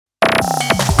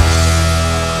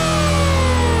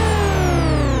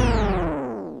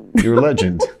You're a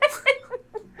legend.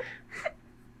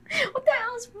 What the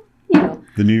hell is you?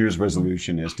 The New Year's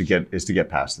resolution is to get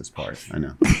past this part. I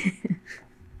know.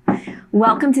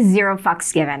 Welcome to Zero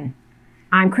Fucks Given.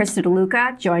 I'm Krista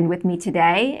DeLuca. Joined with me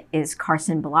today is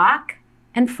Carson Block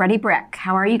and Freddie Brick.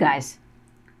 How are you guys?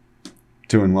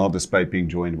 Doing well despite being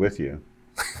joined with you.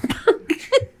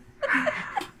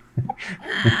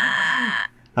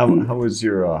 How was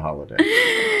your holiday?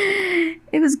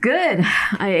 It was good.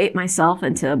 I ate myself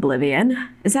into oblivion.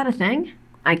 Is that a thing?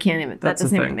 I can't even. That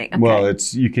doesn't even make. Okay. Well,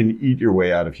 you can eat your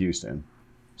way out of Houston,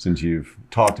 since you've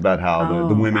talked about how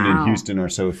the women in Houston are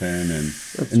so thin, and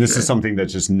this is something that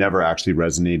just never actually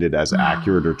resonated as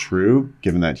accurate or true,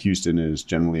 given that Houston is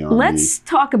generally on. Let's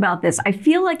talk about this. I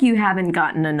feel like you haven't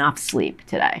gotten enough sleep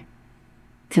today.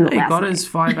 He got his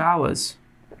 5 hours.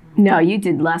 No, you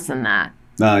did less than that.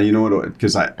 You know what?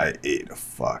 Because I ate a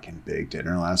fucking big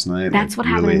dinner last night. That's what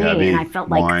happened to me, and I felt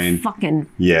like fucking.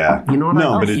 Yeah. You know what?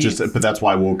 No, but that's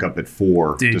why I woke up at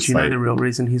 4. Dude, you know the real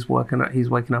reason he's waking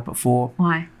up at 4?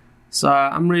 Why? So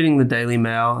I'm reading the Daily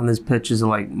Mail, and there's pictures of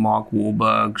like Mark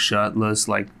Wahlberg shirtless,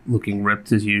 like looking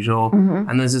ripped as usual. Mm-hmm.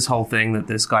 And there's this whole thing that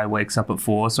this guy wakes up at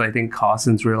 4. So I think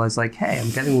Carson's realized like, hey, I'm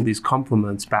getting all these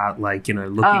compliments about like,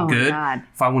 looking good. God.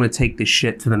 If I want to take this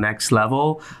shit to the next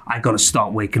level, I got to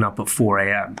start waking up at 4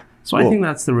 a.m. So I think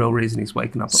that's the real reason he's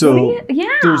waking up at 4. So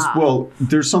yeah.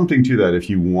 There's something to that if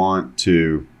you want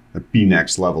to be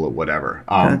next level at whatever.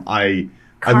 I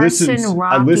listened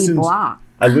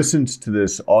to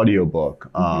this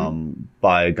audiobook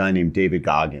by a guy named David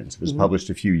Goggins. It was published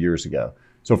a few years ago.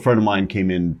 So a friend of mine came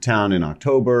in town in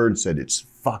October and said, it's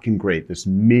fucking great, this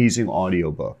amazing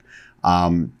audiobook.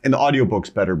 And the audiobook's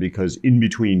better because in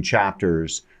between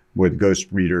chapters where the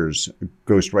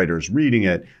ghostwriters reading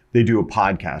it, they do a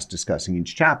podcast discussing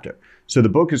each chapter. So the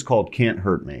book is called Can't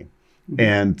Hurt Me.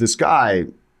 And this guy,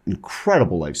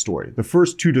 incredible life story. The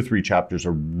first 2 to 3 chapters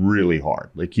are really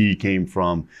hard. Like he came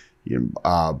from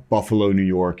Buffalo, New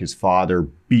York. His father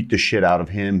beat the shit out of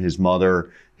him, his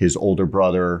mother, his older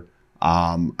brother.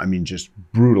 Just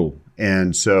brutal.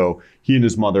 And so he and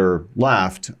his mother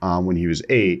left when he was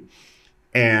 8,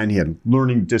 and he had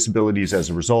learning disabilities as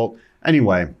a result.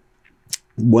 Anyway,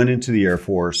 went into the Air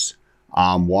Force,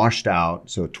 washed out.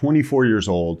 So 24 years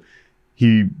old,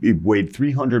 he weighed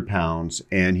 300 pounds,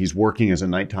 and he's working as a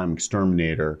nighttime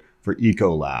exterminator for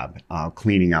Ecolab,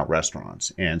 cleaning out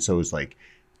restaurants. And so it's like,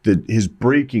 his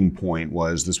breaking point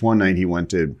was this one night he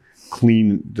went to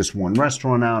clean this one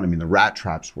restaurant out. I mean, the rat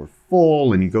traps were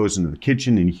full, and he goes into the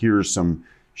kitchen and he hears some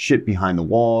shit behind the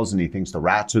walls, and he thinks the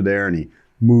rats are there, and he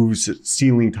moves the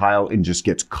ceiling tile and just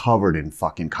gets covered in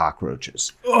fucking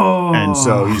cockroaches. Oh. And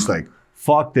so he's like,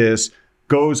 fuck this,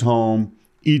 goes home,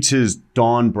 eats his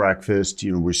dawn breakfast,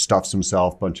 where he stuffs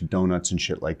himself, a bunch of donuts and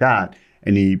shit like that.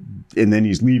 And then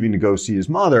he's leaving to go see his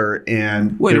mother.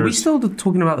 And wait, are we still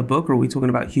talking about the book, or are we talking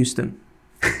about Houston?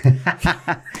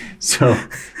 So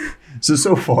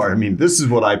far, I mean, this is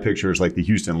what I picture as like the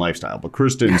Houston lifestyle. But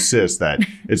Krista insists that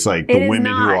it's like the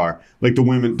women who are like the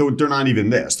women. They're not even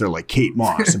this. They're like Kate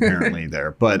Moss apparently there.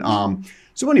 But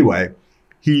so anyway,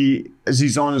 as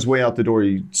he's on his way out the door,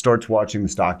 he starts watching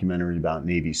this documentary about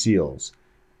Navy SEALs.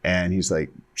 And he's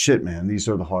like, shit, man, these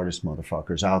are the hardest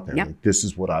motherfuckers out there. Yep. Like, this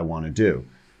is what I want to do.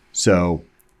 So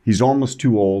he's almost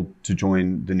too old to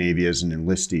join the Navy as an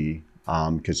enlistee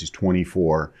because he's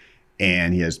 24.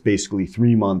 And he has basically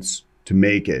 3 months to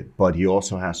make it. But he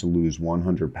also has to lose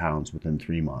 100 pounds within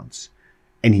 3 months.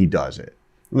 And he does it.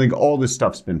 Like, all this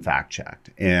stuff's been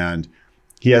fact-checked. And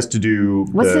he has to do...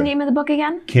 What's the name of the book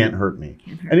again? Can't Hurt Me.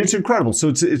 And it's incredible. So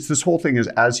it's this whole thing is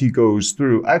as he goes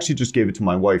through... I actually just gave it to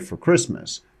my wife for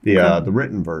Christmas, the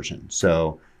written version.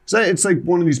 So it's like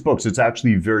one of these books. It's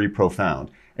actually very profound.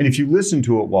 And if you listen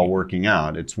to it while working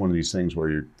out, it's one of these things where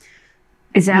you're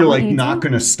like not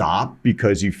going to stop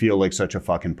because you feel like such a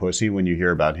fucking pussy when you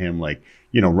hear about him like,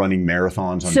 running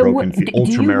marathons on broken feet,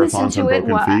 ultra marathons on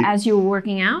broken feet. As you were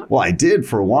working out? Well, I did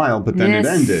for a while, but then it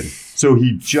ended. So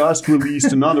he just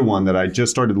released another one that I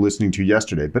just started listening to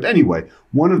yesterday. But anyway,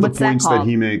 one of the points that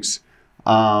he makes,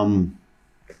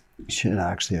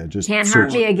 actually, I just Can't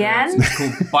Hurt Me Again? It's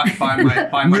called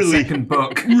buy my second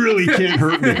book. Really can't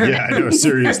hurt me. Yeah, I know,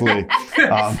 seriously.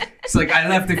 It's like I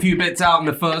left a few bits out in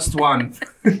the first one.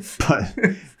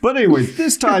 But anyway,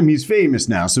 this time he's famous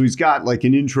now. So he's got like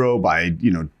an intro by,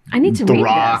 I need to The read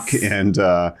Rock this. and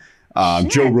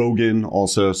Joe Rogan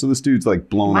also. So this dude's like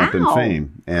blown up in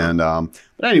fame. And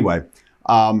but anyway,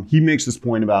 he makes this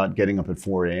point about getting up at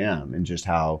 4 a.m. and just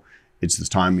how it's this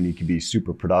time when you can be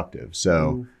super productive.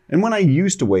 So, and when I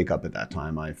used to wake up at that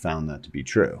time, I found that to be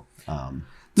true.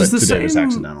 But today was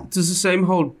accidental. Does the same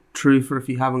hold true for if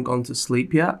you haven't gone to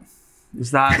sleep yet?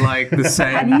 Is that like the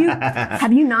same?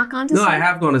 Have you not gone to sleep? No, I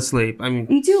have gone to sleep. I mean,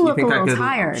 you do look a think I little could-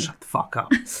 tired. Oh, shut the fuck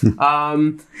up.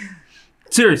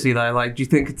 Seriously though, like, do you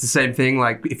think it's the same thing?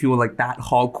 Like, if you were like that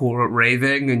hardcore at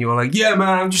raving, and you were like, "Yeah, man,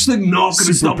 I'm just like not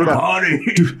gonna stop the party.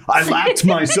 Dude, I lapped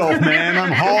myself, man.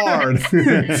 I'm hard.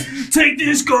 Take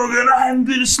this, Gogan. I haven't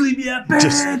been asleep yet, bitch."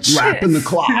 Just lapping the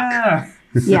clock. Yeah.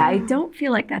 Yeah, I don't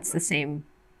feel like that's the same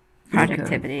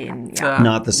productivity. And yeah.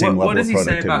 Not the same level What does of he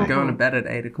say about productivity. going to bed at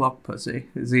 8 o'clock, pussy?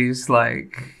 Is he just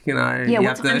like, you know? Yeah, you well,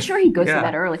 have to- I'm sure he goes Yeah. to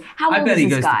bed early. How I old bet is he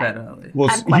this goes guy? to bed early. Well,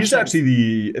 I have he's questions.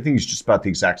 actually I think he's just about the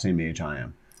exact same age I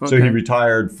am. So Okay. he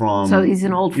retired from. So he's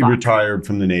an old He fuck. retired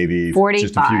from the Navy just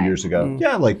a few 45. years ago.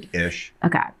 Yeah, like ish.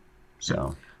 Okay.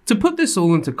 So To put this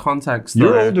all into context,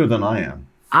 you're though, older than I am.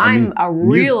 I'm a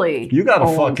really You got a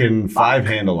old fucking fuck. 5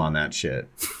 handle on that shit.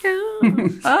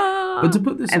 But to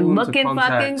put this all and into looking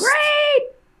context, fucking great.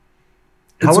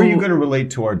 How are you all- going to relate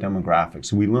to our demographic?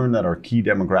 So we learned that our key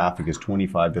demographic is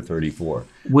 25 to 34.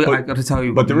 I got to tell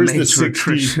you, But there is the major 60.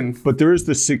 attrition. But there is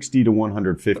the 60 to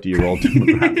 150-year-old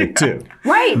demographic too.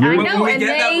 Right, I When know, we and get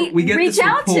they that- we get reach this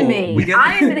out to report. me. We get-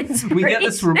 I am an inspiration. We get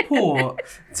this report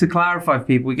to clarify for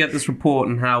people. We get this report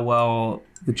on how well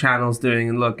the channel's doing,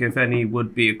 and look, if any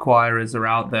would-be acquirers are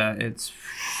out there, it's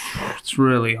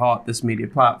really hot, this media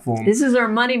platform. This is our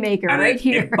moneymaker And right it,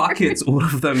 here. it buckets all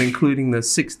of them, including the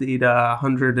 60 to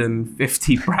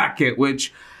 150 bracket,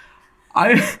 which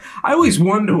I always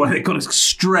wonder why they got to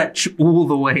stretch all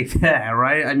the way there,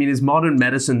 right? I mean, is modern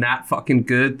medicine that fucking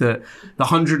good that the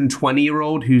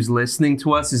 120-year-old who's listening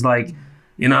to us is like,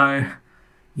 you know,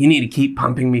 you need to keep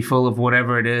pumping me full of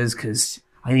whatever it is because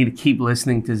I need to keep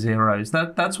listening to zeros.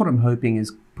 That's what I'm hoping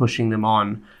is pushing them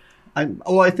on. I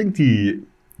think the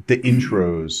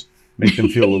intros make them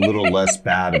feel a little less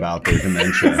bad about their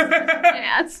dementia.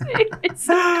 Yeah, it's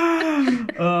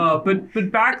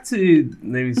But back to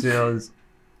Navy SEALs.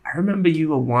 I remember you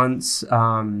were once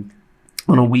on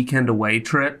a weekend away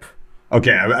trip.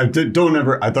 Okay, I don't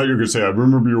ever. I thought you were going to say. I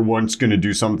remember you were once going to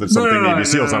do something Navy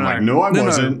SEAls. I'm like, no, I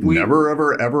wasn't. Never,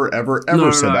 ever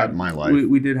said that in my life.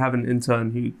 We did have an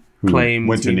intern who claimed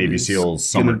went to he Navy was SEAls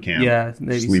summer camp. Yeah,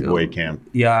 Navy sleepaway SEAL. camp.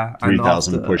 Yeah, and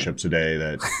 3,000 after- push-ups a day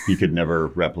that he could never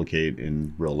replicate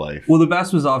in real life. Well, the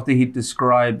best was after he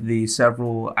described the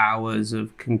several hours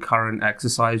of concurrent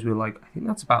exercise. We were like, I think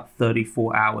that's about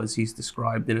 34 hours he's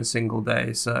described in a single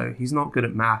day. So he's not good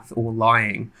at math or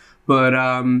lying. But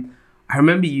I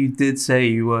remember you did say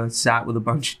you were sat with a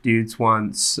bunch of dudes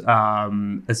once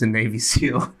as a Navy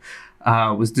SEAL.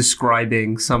 Was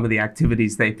describing some of the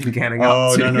activities they've been getting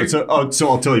up to. No. So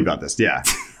I'll tell you about this. Yeah.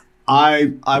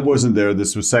 I wasn't there.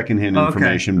 This was secondhand Okay,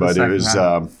 information, but it was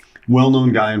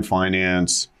well-known guy in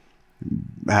finance,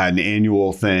 had an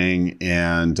annual thing,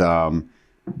 and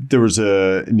there was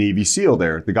a Navy SEAL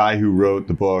there. The guy who wrote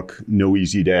the book No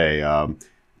Easy Day,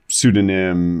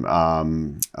 pseudonym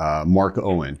Mark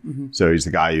Owen. Mm-hmm. So he's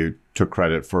the guy who took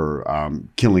credit for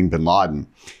killing bin Laden.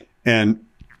 And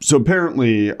so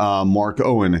apparently Mark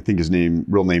Owen, I think his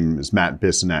real name is Matt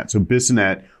Bissonette. So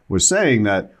Bissonette was saying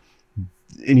that,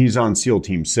 and he's on SEAL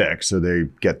Team 6, so they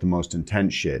get the most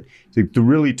intense shit. The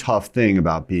really tough thing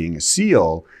about being a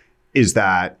SEAL is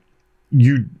that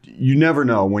you never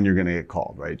know when you're going to get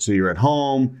called, right? So you're at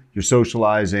home, you're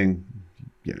socializing,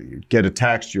 you get a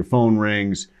text, your phone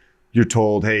rings, you're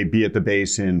told, hey, be at the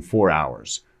base in 4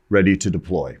 hours, ready to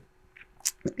deploy.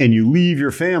 And you leave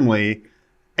your family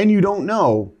and you don't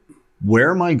know,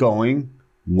 where am I going?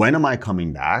 When am I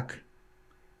coming back?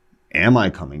 Am I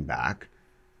coming back?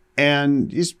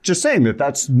 And he's just saying that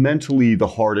that's mentally the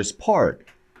hardest part.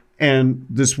 And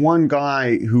this one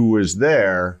guy who was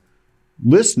there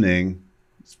listening,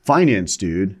 finance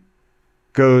dude,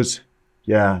 goes,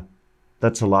 yeah,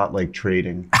 that's a lot like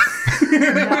trading.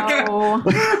 no.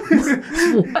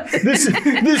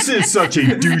 This is such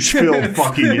a douche-filled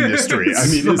fucking industry. I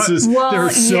mean, there are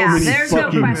so many there's no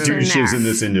fucking question douches there. in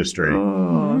this industry.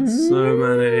 Oh, so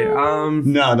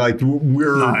many. No, like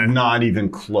we're not even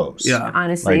close. Yeah.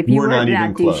 Honestly, Like, if you we're were not that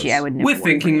even close. douchey, I would never. We're work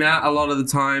thinking with that a lot of the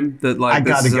time that like I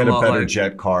this got to is get a a lot better like,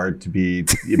 jet card to be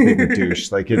a bigger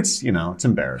douche. Like it's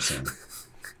embarrassing.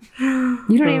 you.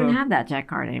 You don't even have that jet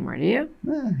card anymore, do you?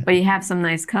 But you have some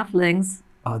nice cufflinks.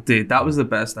 Oh, dude, that was the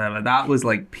best ever. That was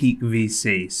like peak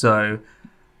VC. So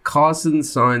Carson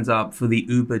signs up for the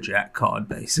Uber jet card,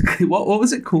 basically. What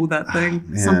was it called, that thing?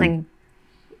 Man. Something.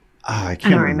 I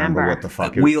can't remember remember. what the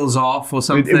fuck it Wheels off or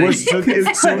something. It was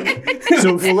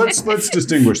so well, let's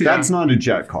distinguish. Yeah. That's not a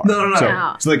jet car. No.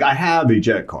 No. So like I have a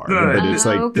jet car, No. but it's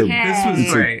like This was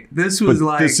Okay. great. This was but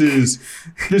like, this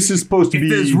is supposed to if be.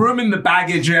 there's room in the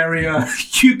baggage area,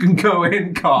 you can go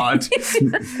in, card.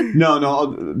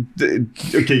 No.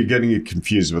 Okay, you're getting it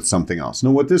confused with something else.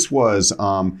 No, what this was,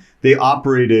 they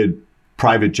operated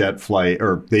private jet flight,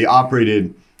 or they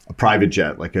operated a private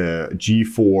jet, like a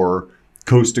G4,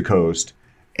 coast to coast.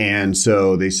 And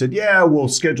so they said, yeah, we'll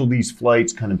schedule these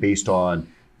flights kind of based on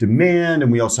demand.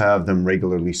 And we also have them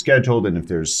regularly scheduled. And if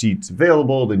there's seats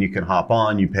available, then you can hop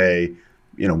on. You pay,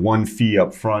 one fee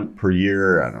up front per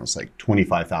year. I don't know, it's like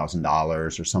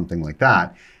 $25,000 or something like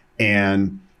that.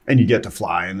 And you get to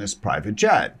fly in this private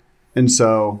jet. And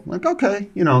so like, okay,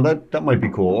 that might be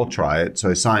cool. I'll try it. So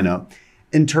I sign up.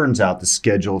 And turns out the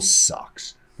schedule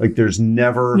sucks. Like there's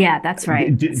never. Yeah, that's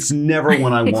right. It's never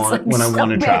when I want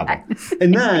to travel. bad.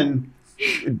 And then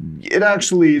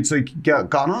it's like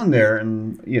got on there,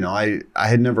 and I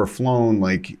had never flown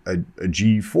like a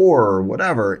G4 or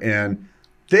whatever, and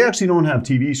they actually don't have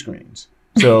TV screens.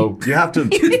 So you have to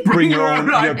bring your own.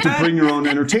 You have to bring your own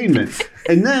entertainment,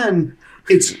 and then.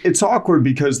 It's awkward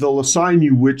because they'll assign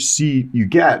you which seat you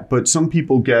get, but some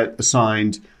people get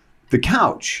assigned the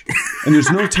couch, and there's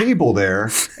no table there,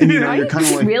 and you're kind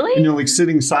of like, really? and you're like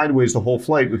sitting sideways the whole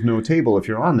flight with no table if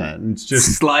you're on that, and it's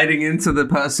just Sliding into the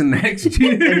person next to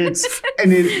you.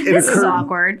 and it This is occurred.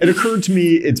 awkward. It occurred to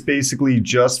me it's basically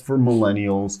just for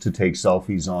millennials to take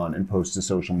selfies on and post to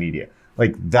social media.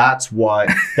 Like that's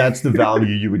the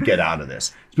value you would get out of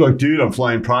this. It's like, dude, I'm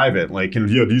flying private. Like,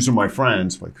 these are my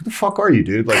friends. Like, who the fuck are you,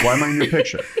 dude? Like, why am I in your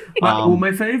picture? Well,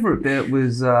 my favorite bit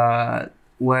was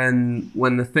when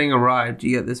the thing arrived.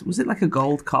 You get this. Was it like a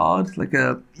gold card? Like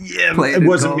a Yeah, it plated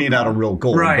wasn't gold made out of real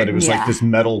gold, Right. but it was Yeah. like this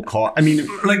metal card. I mean,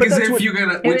 Like but as that's if what- you're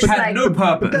gonna, It which was had like- no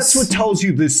purpose. But that's what tells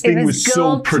you this thing was was so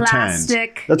gold pretend.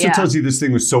 plastic. That's Yeah. what tells you this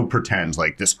thing was so pretend.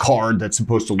 Like this card that's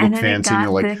supposed to look And then it fancy, and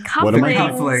got you're like, the what am I?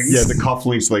 cufflinks. Yeah, the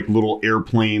cufflinks, like little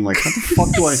airplane. Like, what the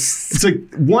fuck do I? It's like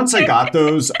once I got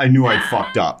those, I knew I'd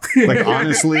fucked up. Like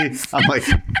honestly, I'm like,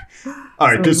 all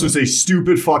right, this was a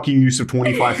stupid fucking use of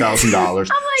 $25,000.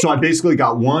 So I basically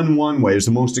got one way. It was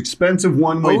the most expensive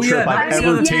one-way Oh, yeah, trip I've that's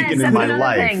ever the- taken yes, in my that's another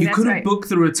life. thing. You That's couldn't right. book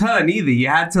the return either. You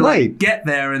had to Right. get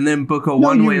there and then book a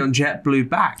one-way you- on JetBlue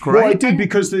back, Well, I right? did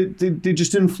because they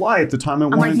just didn't fly at the time I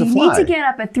I'm like, wanted you to fly. need to get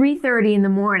up at 3:30 in the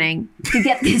morning to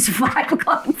get this 5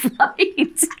 o'clock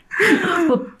flight.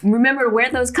 But remember to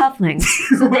wear those cufflinks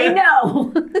so they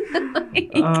know.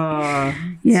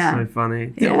 Yeah. So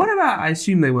funny. Yeah. What about, I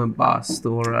assume they went bust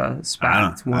or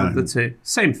spacked, one of the two.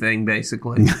 Same thing,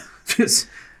 basically. Just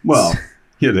Well,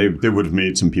 yeah, they would have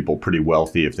made some people pretty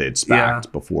wealthy if they had spacked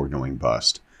Yeah. before going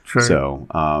bust. True. So,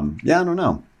 I don't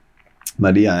know.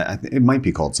 But yeah, it might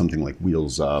be called something like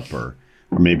Wheels Up, or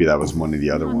maybe that was one of the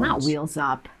other Well, ones. not wheels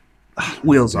up.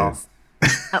 wheels off.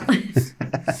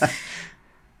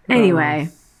 Anyway,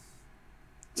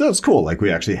 So it's cool. Like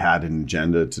we actually had an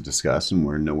agenda to discuss, and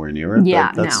we're nowhere near it.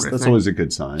 Yeah, that's no. that's always a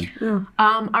good sign.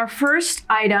 our first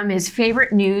item is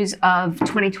favorite news of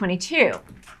 2022,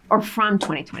 or from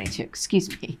 2022. Excuse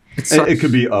me. It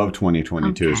could be of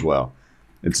 2022 as Okay. well.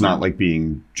 It's not like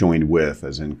being joined with,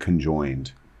 as in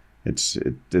conjoined. It's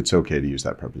okay to use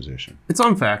that preposition. It's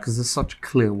unfair because there's such a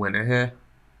clear winner here.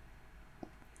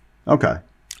 Okay.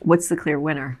 What's the clear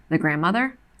winner? The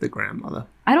grandmother? The grandmother.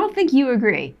 I don't think you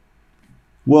agree.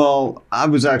 Well, I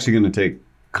was actually going to take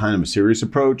kind of a serious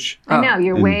approach. I know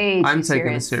you're way too I'm taking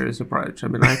serious. a serious approach. I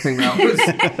mean, I think that was,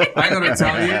 I gotta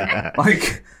tell you,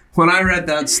 like, when I read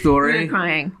that You were story,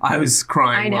 crying. I was I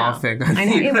crying, know. laughing. I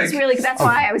know. It was like- really. That's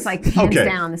why I was like, hands Okay.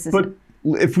 down. This is. But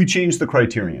if we change the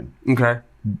criterion, Okay.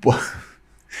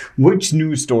 which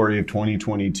news story of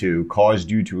 2022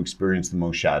 caused you to experience the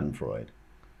most Schadenfreude?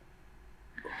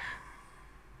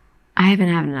 I haven't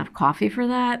had enough coffee for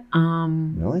that.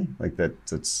 Really? Like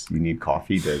that's you need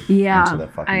coffee to Yeah, answer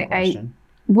that fucking question?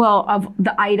 Well, of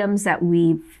the items that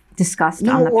we've discussed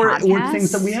on the or podcast,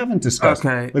 things that we haven't discussed.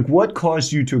 Okay. Like what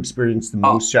caused you to experience the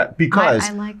most Because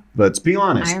I like let's be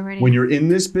honest, I already- when you're in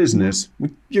this business,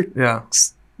 you're Yeah.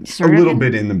 a sort of little in-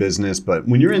 bit in the business, but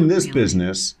when you're in this Really?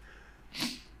 business,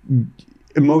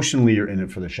 emotionally you're in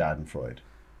it for the Schadenfreude.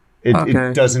 It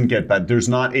Okay. doesn't get bad. There's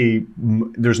not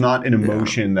an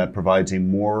emotion that provides a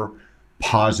more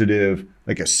positive,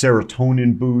 like a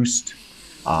serotonin boost.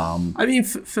 I mean,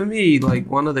 for me, like,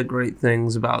 one of the great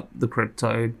things about the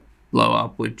crypto blow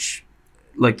up, which,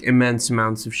 like, immense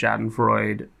amounts of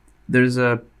Schadenfreude, there's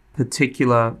a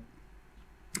particular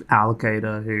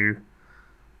allocator who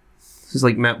has,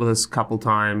 like, met with us a couple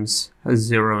times, has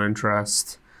zero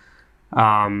interest,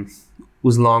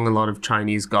 was long a lot of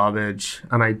Chinese garbage,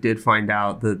 and I did find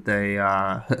out that they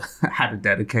had a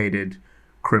dedicated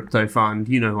crypto fund.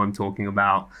 You know who I'm talking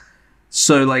about.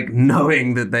 So, like,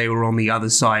 knowing that they were on the other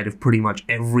side of pretty much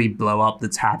every blow up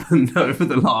that's happened over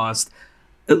the last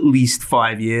at least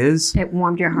 5 years, It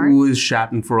warmed your heart. was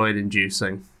Schadenfreude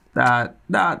inducing. That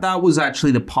was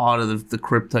actually the part of the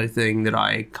crypto thing that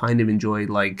I kind of enjoyed,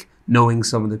 like knowing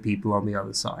some of the people on the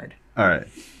other side. All right.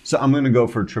 So I'm going to go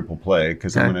for a triple play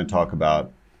because I'm Okay. going to talk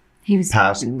about He was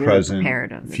past, really present,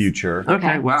 prepared on this. future.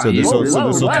 Okay, wow. So you this will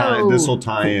Whoa.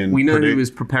 tie in. we know who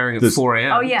was preparing at this- 4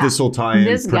 a.m. Oh, yeah. This will tie in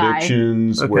This guy.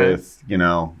 predictions Okay. with,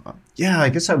 I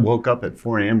guess I woke up at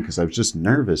 4 a.m. because I was just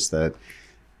nervous that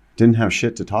didn't have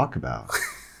shit to talk about.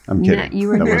 I'm No, kidding. you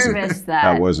were That wasn't- nervous that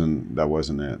that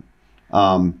wasn't it.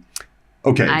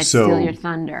 Okay, I'd so steal your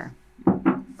thunder.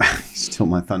 steal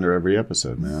my thunder every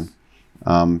episode, man.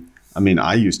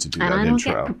 I used to do And that I don't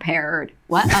intro. get prepared.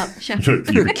 What? Oh,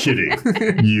 You're kidding.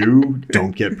 You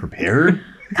don't get prepared?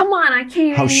 Come on, I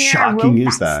came How in here. shocking I wrote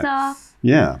is that? Stuff.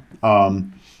 Yeah.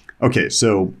 Okay,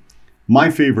 so my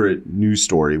favorite news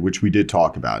story, which we did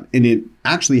talk about, and it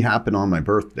actually happened on my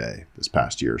birthday this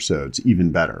past year, so it's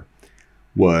even better,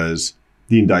 was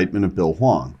the indictment of Bill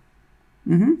Huang.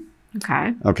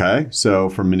 Okay. Okay, so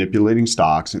for manipulating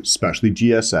stocks, especially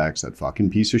GSX, that fucking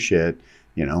piece of shit,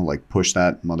 push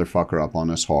that motherfucker up on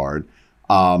us hard.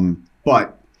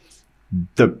 But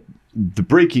the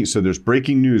breaking, so there's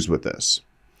breaking news with this.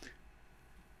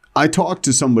 I talked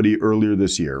to somebody earlier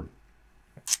this year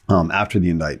after the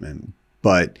indictment,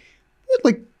 but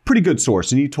like pretty good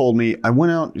source. And he told me, I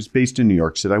went out, he's based in New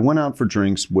York, said I went out for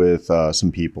drinks with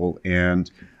some people,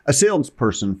 and a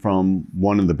salesperson from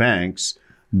one of the banks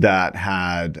that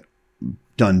had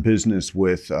done business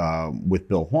with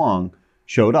Bill Huang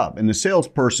showed up. And the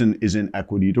salesperson is in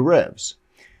equity derivatives.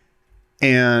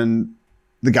 And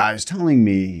the guy's telling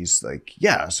me, he's like,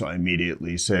 yeah. So I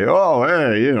immediately say, oh,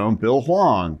 hey, Bill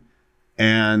Huang.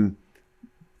 And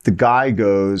the guy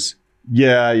goes,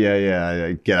 yeah.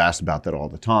 I get asked about that all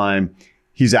the time.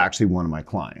 He's actually one of my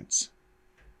clients.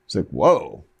 It's like,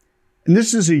 whoa. And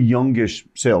this is a youngish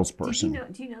salesperson.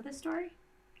 Do you know this story?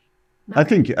 I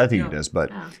think it is,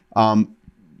 but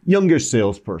youngish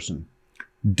salesperson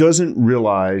doesn't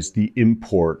realize the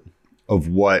import of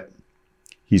what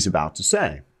he's about to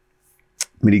say.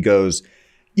 But he goes,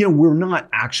 we're not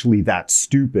actually that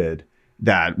stupid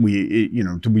that we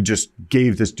just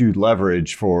gave this dude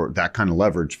leverage for that kind of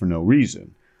leverage for no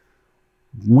reason.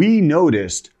 We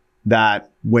noticed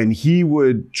that when he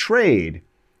would trade,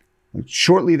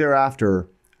 shortly thereafter,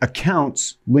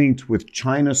 accounts linked with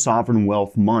China sovereign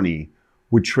wealth money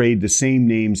would trade the same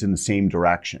names in the same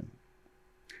direction.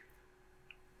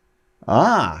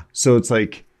 So it's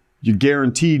like you're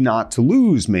guaranteed not to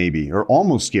lose, maybe, or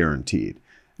almost guaranteed.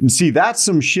 And see, that's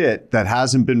some shit that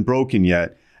hasn't been broken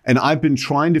yet. And I've been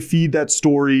trying to feed that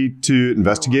story to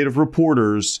investigative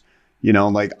reporters.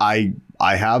 I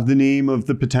have the name of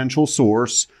the potential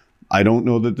source. I don't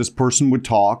know that this person would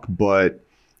talk, but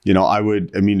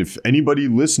if anybody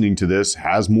listening to this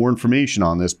has more information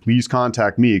on this, please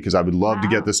contact me because I would love to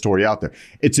get this story out there.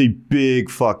 It's a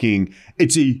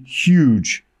it's a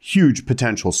huge, huge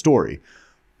potential story.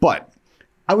 But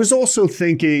I was also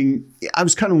thinking, I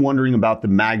was kind of wondering about the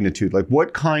magnitude, like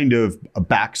what kind of a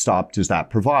backstop does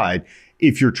that provide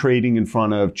if you're trading in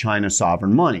front of China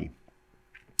sovereign money?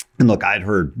 And look, I'd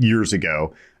heard years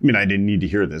ago, I didn't need to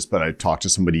hear this, but I talked to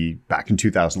somebody back in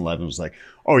 2011, was like,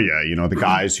 oh yeah, the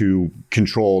guys who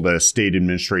control the state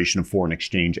administration of foreign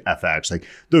exchange, FX, like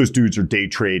those dudes are day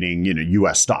trading,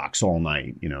 US stocks all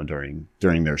night,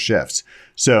 during their shifts.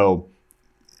 So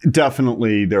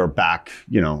definitely they're back,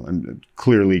 and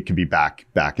clearly could be back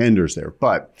enders there.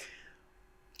 But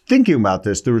thinking about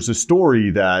this, there was a story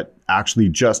that actually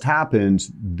just happened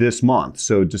this month.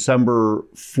 So December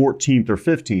 14th or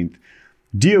 15th,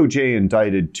 DOJ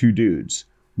indicted two dudes.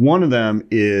 One of them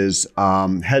is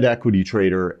head equity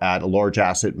trader at a large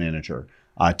asset manager,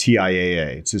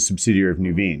 TIAA. It's a subsidiary of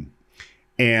Nuveen.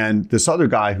 And this other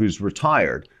guy who's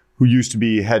retired, who used to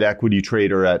be head equity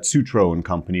trader at Sutro and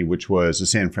Company, which was a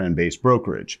San Fran-based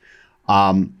brokerage.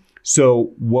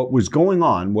 So what was going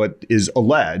on, what is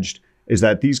alleged, is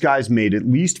that these guys made at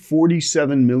least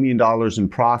 $47 million in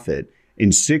profit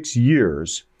in 6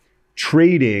 years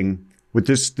trading with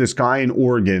this guy in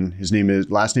Oregon.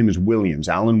 Last name is Williams,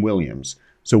 Alan Williams.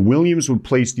 So Williams would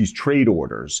place these trade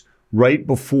orders right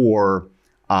before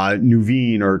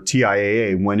Nuveen or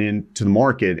TIAA went into the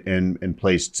market and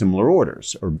placed similar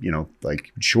orders, or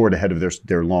like short ahead of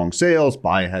their long sales,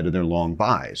 buy ahead of their long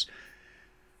buys.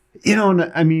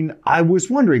 And I was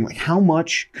wondering, like, how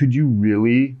much could you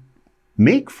really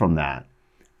make from that.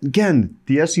 Again,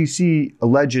 the SEC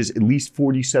alleges at least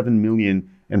 $47 million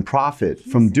in profit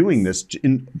from doing this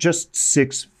in just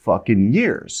 6 fucking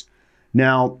years.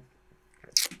 Now,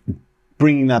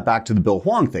 bringing that back to the Bill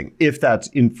Huang thing, if that's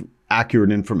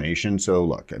accurate information, so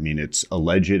look, I mean, it's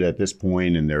alleged at this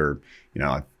point, and they're,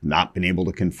 I've not been able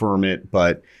to confirm it,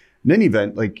 but in any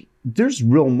event, like, there's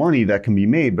real money that can be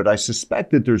made, but I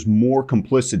suspect that there's more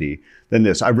complicity than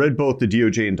this. I read both the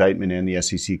DOJ indictment and the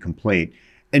SEC complaint,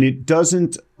 and it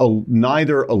doesn't,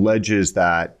 neither alleges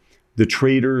that the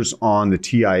traders on the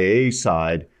TIA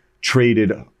side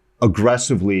traded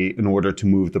aggressively in order to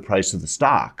move the price of the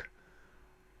stock.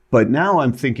 But now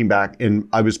I'm thinking back, and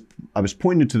I was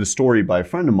pointed to the story by a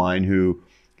friend of mine who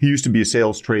he used to be a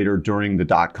sales trader during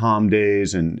the .com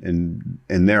days and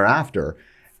thereafter.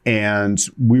 And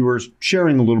we were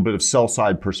sharing a little bit of sell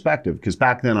side perspective, because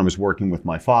back then I was working with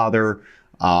my father,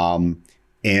 and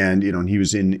he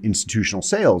was in institutional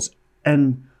sales.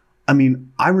 And I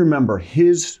mean, I remember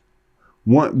his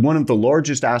one of the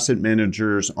largest asset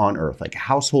managers on earth, like a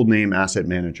household name asset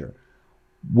manager,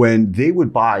 when they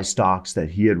would buy stocks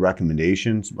that he had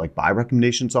recommendations, like buy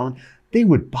recommendations on, they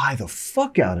would buy the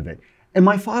fuck out of it. And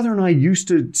my father and I used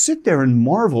to sit there and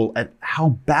marvel at how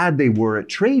bad they were at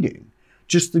trading.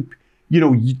 Just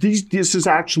this is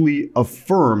actually a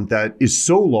firm that is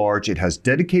so large, it has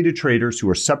dedicated traders who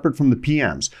are separate from the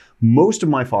PMs. Most of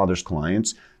my father's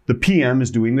clients, the PM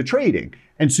is doing the trading.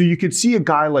 And so you could see a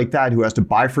guy like that who has to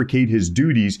bifurcate his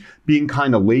duties, being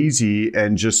kind of lazy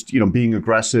and just, being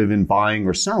aggressive in buying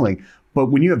or selling. But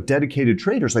when you have dedicated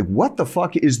traders, like, what the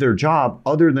fuck is their job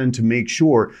other than to make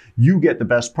sure you get the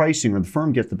best pricing or the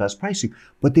firm gets the best pricing?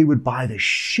 But they would buy the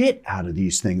shit out of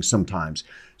these things sometimes.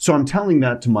 So I'm telling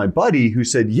that to my buddy who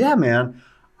said, yeah, man,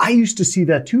 I used to see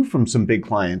that too from some big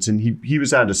clients. And he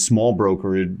was at a small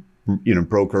broker,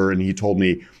 and he told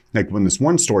me, like, when this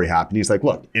one story happened, he's like,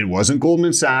 look, it wasn't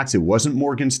Goldman Sachs, it wasn't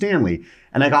Morgan Stanley.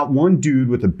 And I got one dude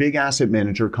with a big asset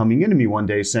manager coming into me one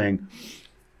day saying,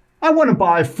 I want to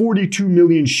buy 42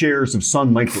 million shares of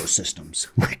Sun Microsystems.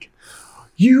 Like,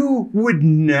 you would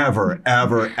never,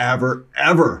 ever, ever,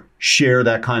 ever share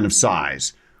that kind of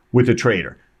size with a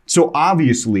trader. So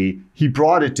obviously he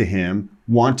brought it to him,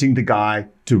 wanting the guy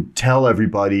to tell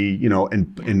everybody,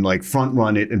 and like front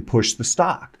run it and push the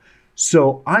stock.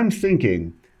 So I'm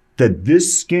thinking that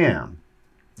this scam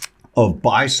of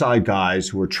buy-side guys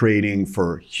who are trading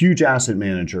for huge asset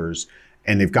managers,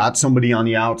 and they've got somebody on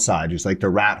the outside who's like the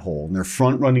rat hole, and they're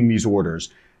front-running these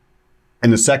orders.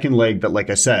 And the second leg that, like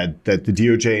I said, that the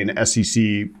DOJ and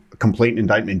SEC complaint and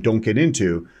indictment don't get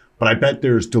into, but I bet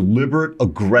there's deliberate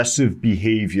aggressive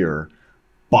behavior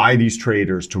by these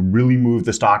traders to really move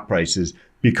the stock prices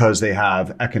because they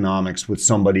have economics with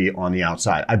somebody on the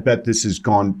outside. I bet this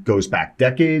goes back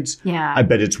decades. Yeah. I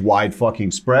bet it's wide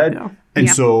fucking spread. Yeah. And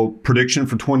so prediction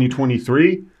for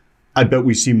 2023, I bet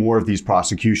we see more of these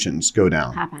prosecutions go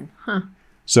down. Happen. Huh.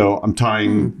 So I'm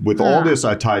tying, with all this,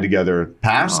 I tie together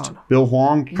past, Bill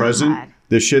Huang, present,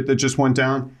 this shit that just went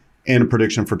down, and a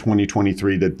prediction for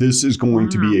 2023 that this is going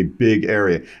to be a big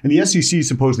area. And the SEC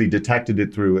supposedly detected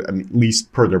it through, at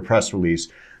least per their press release,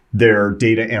 their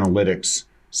data analytics.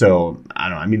 So I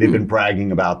don't know. I mean, they've been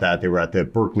bragging about that. They were at the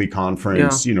Berkeley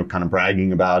conference, kind of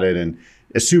bragging about it, and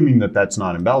assuming that that's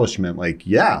not embellishment. Like,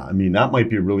 yeah, I mean, that might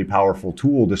be a really powerful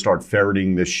tool to start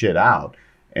ferreting this shit out.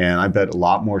 And I bet a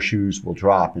lot more shoes will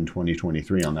drop in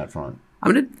 2023 on that front.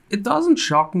 I mean, it doesn't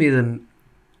shock me that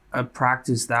a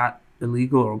practice that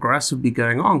illegal or aggressive be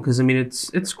going on, because I mean,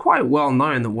 it's quite well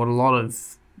known that what a lot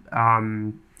of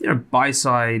buy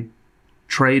side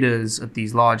traders at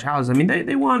these large houses, I mean,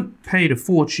 they weren't paid a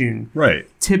fortune, right?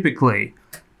 Typically,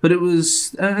 but it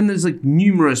was, and there's like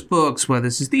numerous books where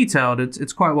this is detailed.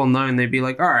 It's quite well known. They'd be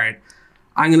like, all right,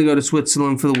 I'm going to go to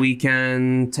Switzerland for the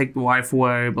weekend, take the wife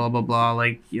away, blah, blah, blah.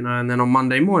 Like, and then on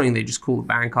Monday morning, they just call the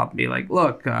bank up and be like,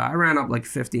 look, I ran up like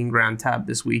 15 grand tab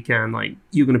this weekend. Like,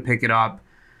 you're going to pick it up.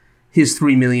 Here's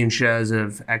 3 million shares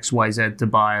of XYZ to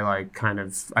buy. Like, kind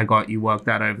of, I got you, work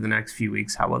that over the next few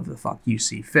weeks, however the fuck you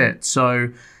see fit.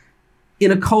 So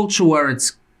in a culture where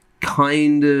it's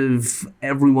kind of,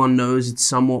 everyone knows it's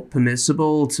somewhat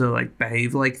permissible to like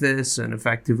behave like this and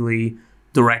effectively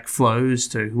direct flows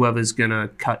to whoever's gonna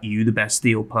cut you the best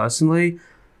deal personally,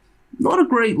 not a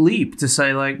great leap to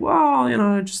say like, well,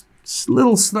 just a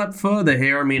little step further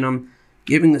here. I mean, I'm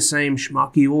giving the same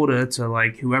schmucky order to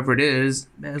like whoever it is,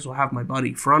 may as well have my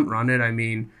buddy front run it. I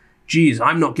mean, geez,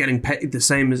 I'm not getting paid the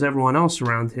same as everyone else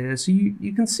around here. So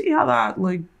you can see how that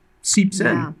like seeps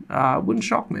in. Wouldn't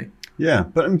shock me. Yeah,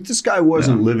 but I mean, this guy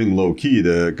wasn't living low key.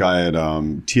 The guy at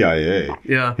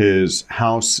TIA, his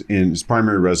house in his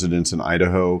primary residence in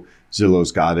Idaho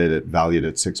Zillow's got it valued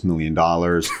at $6 million.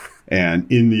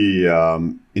 And in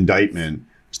the indictment,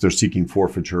 they're seeking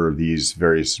forfeiture of these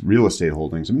various real estate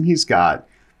holdings. I mean, he's got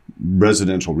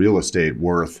residential real estate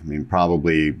worth,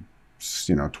 probably,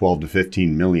 12 to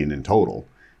 15 million in total,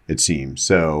 it seems.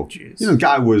 So, Jeez.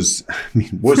 Guy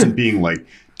wasn't being like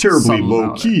terribly Subtle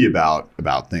low key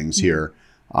about things here.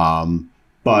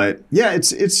 But yeah,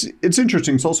 it's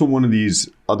interesting. It's also one of these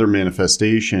other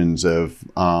manifestations of.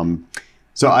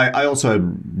 So I also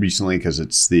had recently, because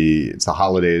it's the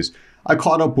holidays, I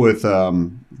caught up with a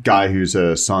guy who's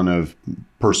a son of a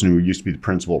person who used to be the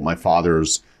principal at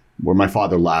where my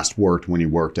father last worked when he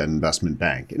worked at an investment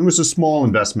bank. And it was a small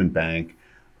investment bank,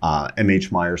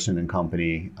 M.H. Meyerson and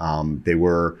Company. They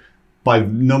were, by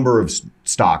number of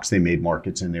stocks they made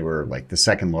markets in, they were like the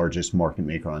second largest market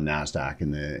maker on NASDAQ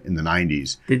in the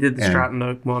 90s. They did the Stratton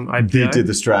Oakmont IPO. They did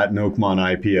the Stratton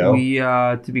Oakmont IPO. We,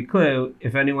 to be clear,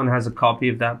 if anyone has a copy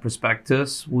of that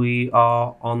prospectus, we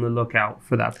are on the lookout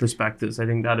for that prospectus. I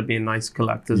think that'd be a nice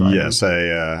collector's item. Yes,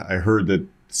 I heard that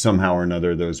somehow or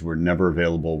another those were never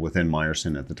available within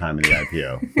Meyerson at the time of the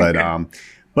IPO.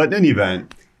 But in any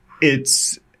event,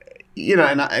 it's,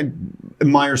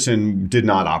 Meyerson did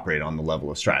not operate on the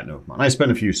level of Stratton Oakmont. I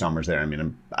spent a few summers there.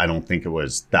 I don't think it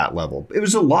was that level. It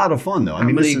was a lot of fun, though. How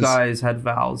many guys had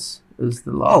vowels? Is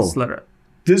the last letter.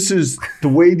 This is the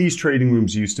way these trading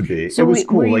rooms used to be. So it was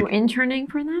cool. Were you interning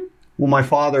for them? Well, my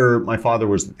father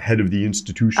was head of the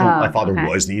institutional. My father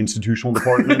was the institutional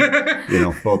department.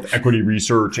 Both equity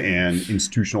research and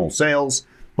institutional sales.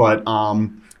 But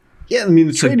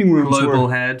the trading rooms global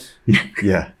head.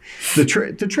 Yeah, the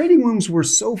trading rooms were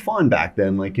so fun back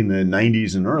then, like in the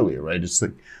 90s and earlier, right? It's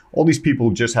like all these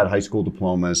people just had high school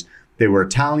diplomas. They were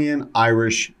Italian,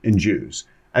 Irish, and Jews.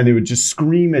 And they would just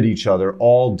scream at each other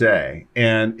all day.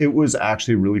 And it was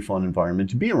actually a really fun environment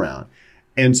to be around.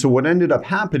 And so what ended up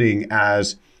happening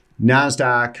as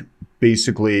NASDAQ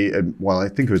basically, I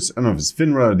think it was, I don't know if it's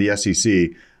FINRA or the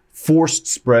SEC, forced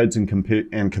spreads and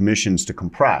commissions to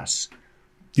compress.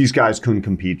 These guys couldn't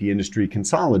compete. The industry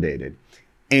consolidated.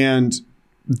 And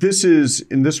this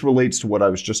relates to what I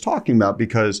was just talking about,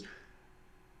 because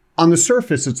on the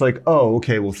surface, it's like, oh,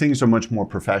 okay, well, things are much more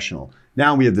professional.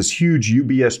 Now we have this huge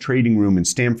UBS trading room in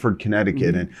Stamford,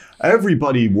 Connecticut, and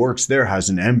everybody works there has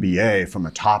an MBA from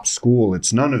a top school.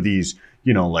 It's none of these,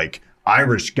 like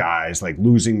Irish guys like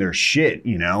losing their shit,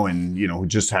 who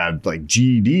just had like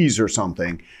GEDs or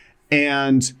something.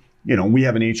 And, we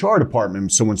have an HR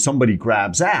department. So when somebody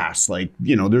grabs ass, like,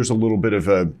 there's a little bit of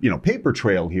a, paper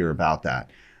trail here about that.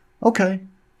 Okay,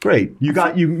 great.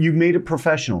 You made it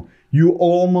professional. You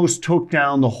almost took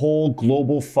down the whole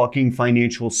global fucking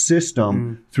financial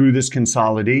system through this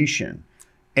consolidation.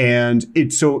 And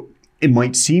it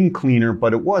might seem cleaner,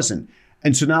 but it wasn't.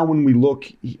 And so now when we look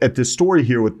at this story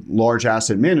here with large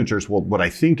asset managers, well, what I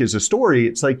think is a story,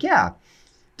 it's like, yeah,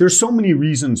 there's so many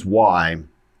reasons why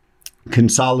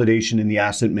consolidation in the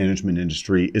asset management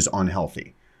industry is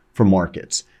unhealthy for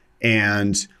markets.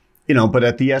 And but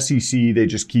at the SEC, they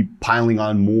just keep piling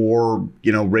on more,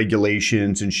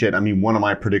 regulations and shit. One of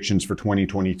my predictions for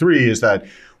 2023 is that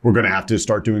we're going to have to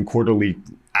start doing quarterly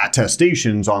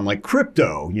attestations on like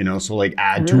crypto, so like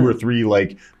add 2 or 3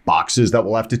 like boxes that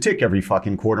we'll have to tick every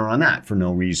fucking quarter on that for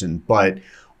no reason. But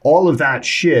all of that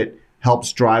shit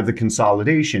helps drive the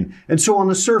consolidation. And so on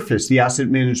the surface, the asset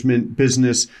management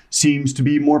business seems to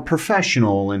be more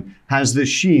professional and has this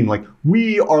sheen. Like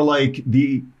we are like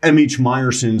the M.H.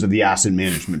 Meyersons of the asset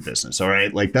management business, all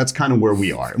right? Like that's kind of where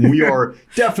we are. And we are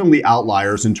definitely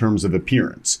outliers in terms of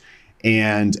appearance.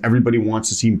 And everybody wants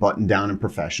to seem buttoned down and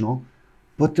professional.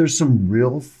 But there's some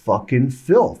real fucking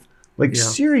filth,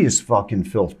 serious fucking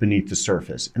filth beneath the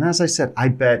surface. And as I said, I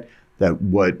bet that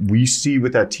what we see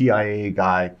with that TIAA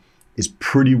guy is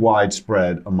pretty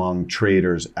widespread among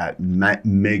traders at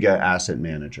mega asset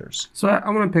managers. So I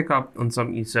want to pick up on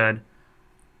something you said.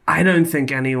 I don't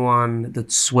think anyone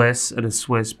that's Swiss at a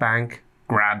Swiss bank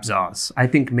grabs us. I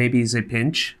think maybe it's a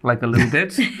pinch, like a little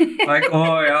bit. Like,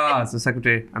 oh yeah, as a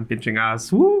secretary, I'm pinching us.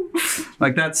 Woo!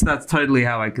 Like that's totally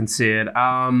how I can see it.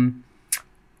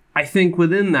 I think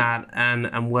within that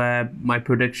and where my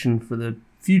prediction for the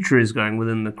future is going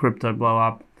within the crypto blow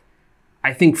up,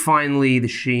 I think finally the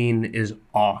sheen is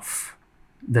off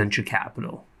venture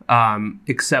capital,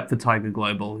 except for Tiger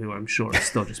Global, who I'm sure is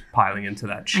still just piling into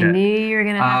that shit. I knew you were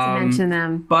going to have to mention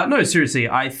them. But no, seriously,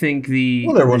 I think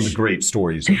they're one of the great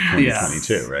stories of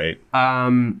 2022, right?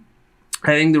 I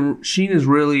think the sheen is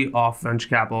really off venture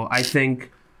capital. I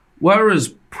think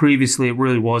whereas previously it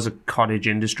really was a cottage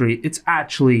industry, it's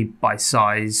actually by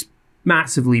size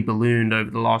massively ballooned over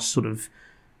the last sort of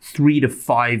 3 to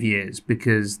 5 years,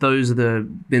 because those are the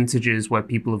vintages where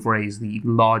people have raised the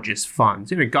largest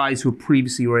funds. Guys who were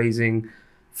previously raising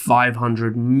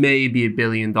 500, maybe $1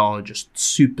 billion, just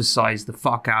supersized the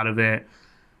fuck out of it.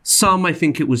 Some, I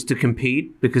think it was to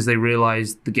compete because they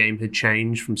realized the game had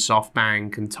changed from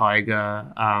SoftBank and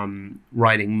Tiger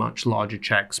writing much larger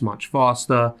checks much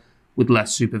faster with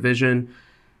less supervision.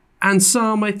 And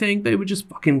some, I think they were just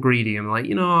fucking greedy. I'm like,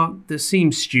 this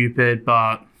seems stupid,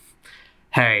 but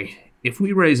hey, if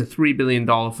we raise a $3 billion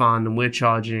fund and we're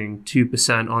charging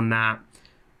 2% on that,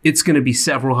 it's going to be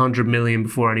several hundred million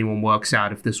before anyone works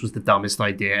out if this was the dumbest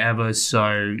idea ever. So,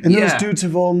 and those dudes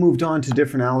have all moved on to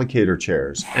different allocator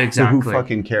chairs. Exactly. So who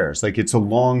fucking cares? Like, it's a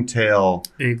long tail.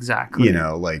 Exactly.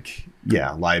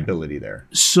 Liability there.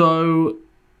 So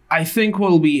I think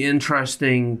what'll be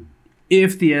interesting,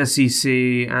 if the SEC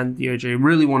and DOJ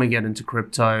really want to get into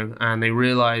crypto and they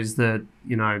realize that,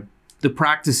 the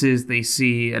practices they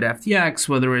see at FTX,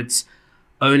 whether it's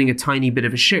owning a tiny bit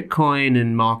of a shitcoin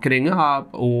and marketing up,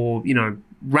 or,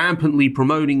 rampantly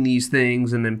promoting these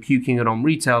things and then puking it on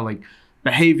retail, like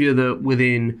behavior that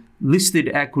within listed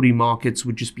equity markets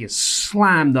would just be a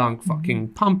slam dunk fucking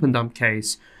pump and dump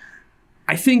case.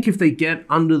 I think if they get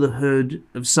under the hood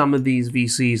of some of these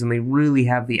VCs and they really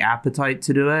have the appetite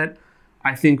to do it,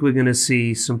 I think we're going to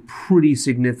see some pretty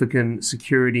significant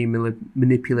security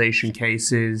manipulation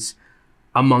cases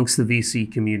amongst the VC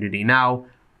community. Now,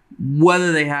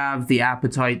 whether they have the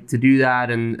appetite to do that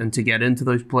and to get into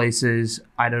those places,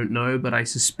 I don't know. But I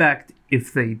suspect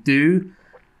if they do,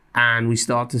 and we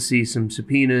start to see some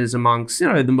subpoenas amongst,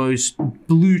 the most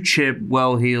blue chip,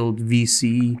 well-heeled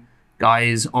VC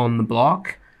guys on the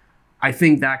block, I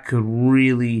think that could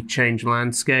really change the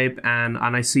landscape. And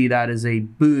I see that as a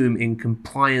boom in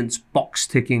compliance box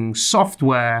ticking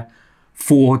software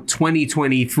for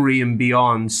 2023 and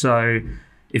beyond. So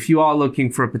if you are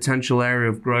looking for a potential area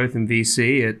of growth in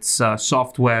VC, it's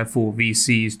software for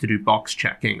VCs to do box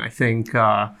checking. I think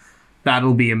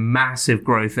that'll be a massive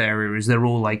growth area, as they're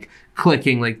all like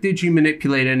clicking, like, did you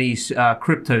manipulate any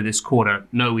crypto this quarter?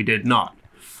 No, we did not.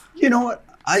 You know what?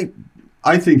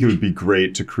 I think it would be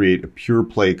great to create a pure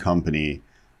play company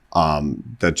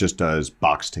that just does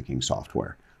box ticking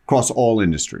software across all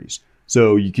industries.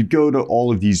 So you could go to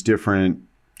all of these different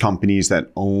companies that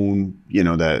own,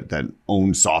 that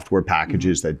own software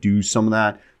packages that do some of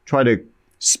that, try to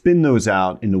spin those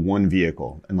out into one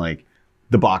vehicle, and like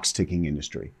the box ticking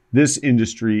industry. This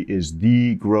industry is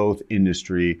the growth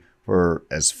industry for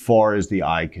as far as the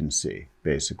eye can see,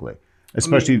 basically.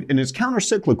 Especially, and it's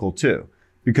counter-cyclical too,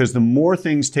 because the more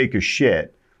things take a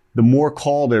shit, the more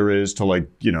call there is to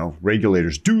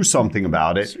regulators do something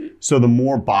about it. So the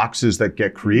more boxes that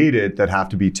get created that have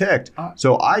to be ticked.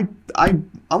 So I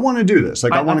want to do this.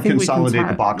 I want to consolidate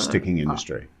the box ticking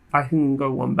industry. I can go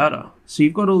one better. So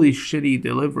you've got all these shitty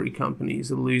delivery companies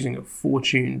that are losing a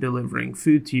fortune delivering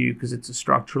food to you because it's a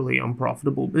structurally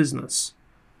unprofitable business.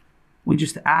 We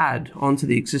just add onto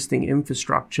the existing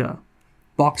infrastructure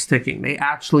box ticking. They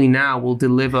actually now will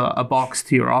deliver a box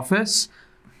to your office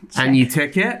and you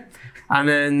tick it, and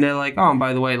then they're like, oh, and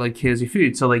by the way, here's your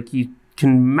food. So you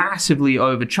can massively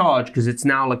overcharge because it's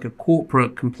now like a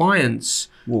corporate compliance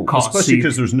cost. Especially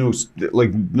because there's no,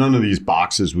 none of these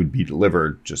boxes would be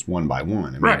delivered just one by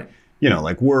one. Right.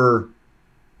 We're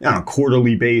on a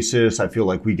quarterly basis. I feel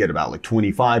like we get about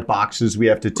 25 boxes we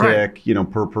have to tick,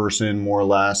 right, per person, more or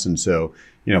less. And so,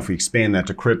 if we expand that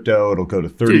to crypto, it'll go to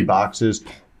 30 boxes.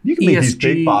 You can make these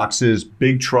big boxes,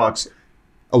 big trucks,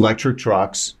 electric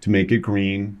trucks to make it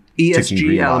green.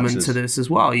 ESG element to this as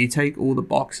well. You take all the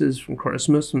boxes from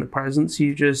Christmas and the presents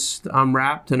you just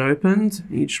unwrapped and opened,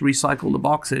 and you just recycle the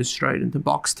boxes straight into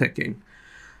box ticking.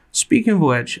 Speaking of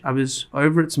which, I was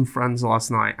over at some friends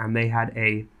last night and they had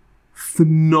a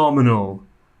phenomenal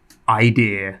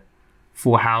idea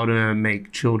for how to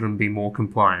make children be more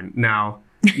compliant. Now,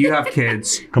 you have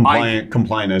kids.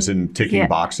 Compliant as in ticking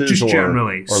boxes? Just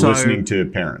generally. Or listening to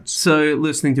parents? So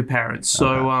listening to parents. Okay.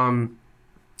 So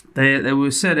they were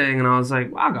sitting and I was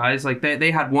like, wow, guys, they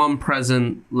had one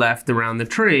present left around the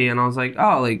tree. And I was like,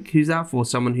 oh, who's that for?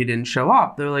 Someone who didn't show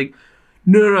up. They're like,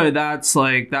 no, that's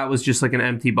that was just an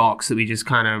empty box that we just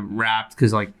kind of wrapped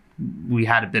because we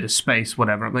had a bit of space,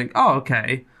 whatever. I'm like, oh,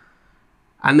 okay.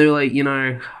 And they're like,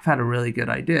 I've had a really good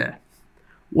idea.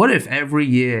 What if every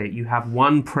year you have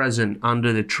one present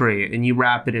under the tree and you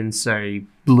wrap it in, say,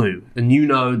 blue, and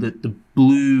that the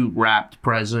blue wrapped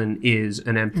present is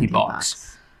an empty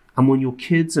box. And when your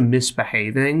kids are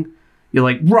misbehaving, you're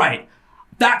like, right,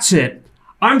 that's it.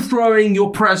 I'm throwing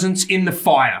your presents in the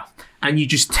fire. and you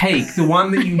just take the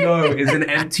one that you know is an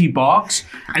empty box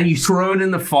and you throw it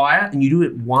in the fire and you do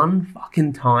it one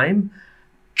fucking time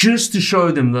just to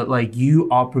show them that like you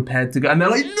are prepared to go. And they're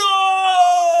like,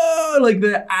 no! Like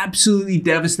they're absolutely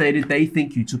devastated. They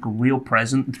think you took a real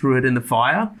present and threw it in the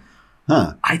fire.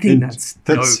 Huh. I think that's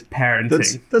dope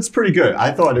parenting. That's pretty good.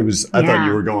 I thought Yeah.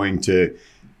 you were going to,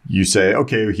 you say,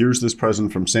 okay, here's this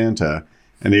present from Santa,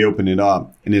 and they open it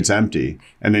up and it's empty.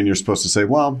 And then you're supposed to say,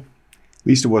 well, at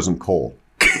least it wasn't coal.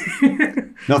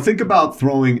 Now think about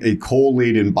throwing a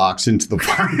coal-laden box into the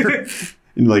fire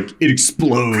and like it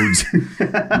explodes.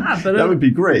 That would be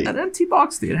great. An empty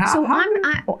box, dude. So I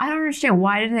don't understand.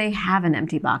 Why did they have an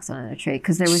empty box under the tree?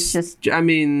 Because there was just I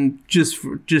mean, just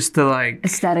to like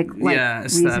aesthetic, like,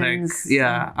 aesthetic. reasons.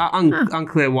 Yeah,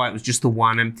 unclear why it was just the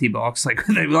one empty box. Like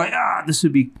they were like, this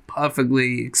would be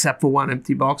perfectly except for one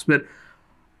empty box. But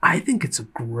I think it's a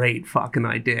great fucking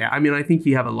idea. I mean, I think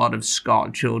you have a lot of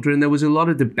scarred children. There was a lot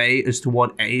of debate as to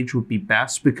what age would be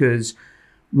best because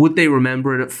would they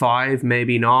remember it at 5?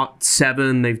 Maybe not.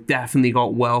 7, they've definitely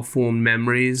got well-formed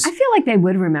memories. I feel like they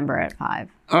would remember at 5.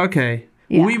 Okay.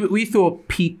 Yeah. We thought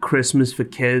peak Christmas for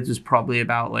kids was probably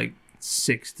about like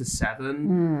 6 to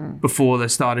 7 before they're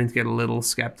starting to get a little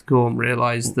skeptical and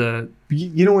realize that.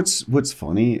 You know what's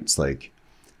funny? It's like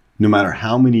no matter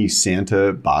how many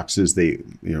Santa boxes they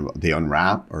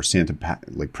unwrap or Santa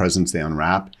like presents they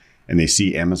unwrap and they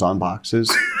see Amazon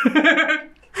boxes.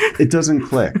 It doesn't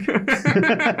click.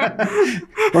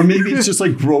 Or maybe it's just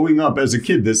like growing up as a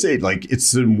kid this age. Like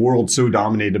it's a world so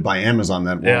dominated by Amazon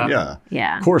that, well,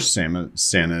 Yeah. Of course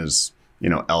Santa's,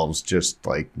 elves just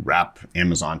like wrap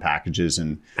Amazon packages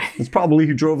and it's probably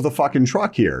who drove the fucking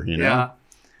truck here, Yeah.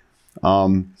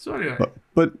 So anyway.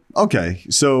 But okay.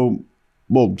 So,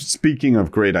 well, speaking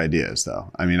of great ideas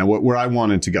though, I mean, where I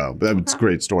wanted to go, but it's a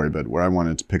great story, but where I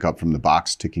wanted to pick up from the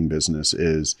box ticking business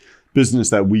is business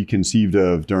that we conceived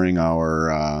of during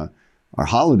our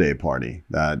holiday party.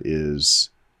 That is,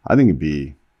 I think it'd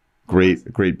be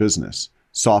great business,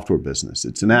 software business.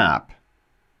 It's an app.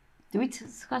 Did we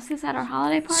discuss this at our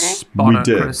holiday party? Spotter, We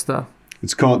did. Krista.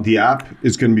 It's called, the app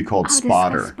is going to be called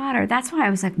Spotter. Spotter. That's why I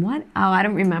was like, what? Oh, I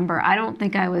don't remember. I don't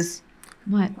think I was.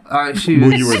 What? She was,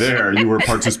 Well, you were there. You were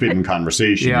participating in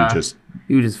conversation. Yeah. You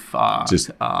You just fucked.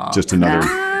 just up. another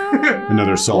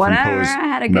Whatever. self-imposed I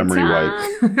had a good memory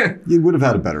time. wipe. You would have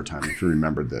had a better time if you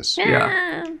remembered this.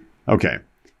 Yeah. Okay,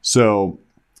 so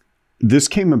this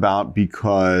came about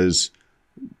because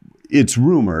it's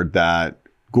rumored that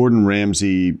Gordon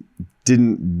Ramsay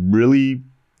didn't really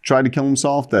try to kill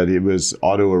himself, that it was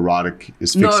autoerotic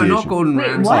asphyxiation. No, not Gordon Wait,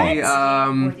 Ramsay.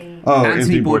 what?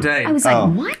 Anthony Bourdain. I was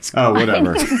like, what? Oh,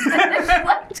 whatever.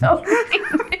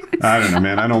 I don't know,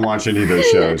 man. I don't watch any of those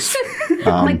shows.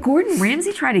 Like Gordon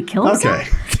Ramsay tried to kill himself?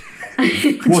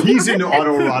 Okay. Well, he's into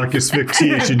autoerotic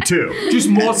asphyxiation too. Just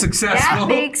more That successful.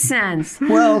 makes sense.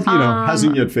 Well,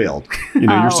 hasn't yet failed.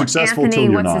 You're successful Anthony,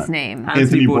 till you're what's not. his name?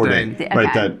 Anthony Bourdain. Bourdain.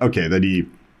 Right.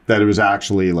 That it was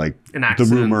actually like An the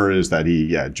accident. rumor is that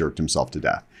he jerked himself to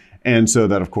death, and so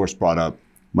that of course brought up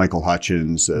Michael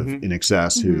Hutchins of In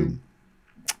Excess, who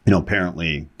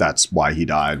apparently that's why he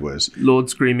died was Lord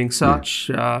Screaming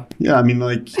Such. I mean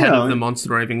like Head of the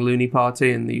Monster Raving Loony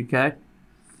Party in the UK.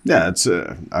 Yeah, it's.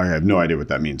 I have no idea what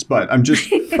that means, but I'm just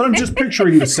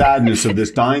picturing the sadness of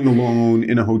this, dying alone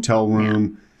in a hotel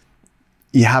room.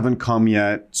 Yeah. You haven't come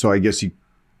yet, so I guess you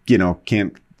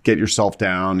can't get yourself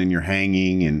down, and you're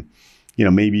hanging, and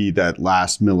maybe that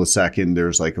last millisecond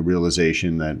there's like a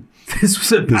realization that This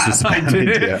was a bad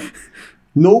idea.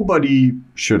 Nobody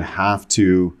should have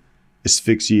to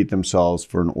asphyxiate themselves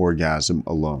for an orgasm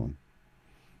alone.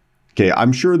 Okay,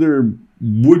 I'm sure there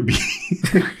would be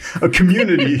a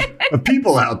community of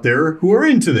people out there who are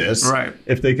into this, Right.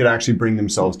 if they could actually bring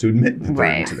themselves to admit that they're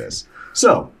Right. into this.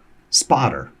 So,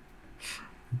 Spotter,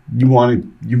 you want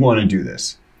to do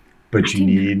this, but you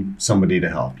need somebody to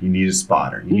help. You need a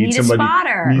spotter. You need a somebody.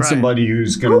 spotter. You need Right. somebody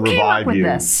who's going Who to came up revive with you.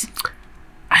 this?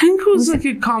 I think it was like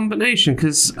a combination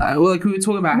because, like, we were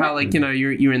talking about how, like,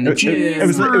 you're in the gym. It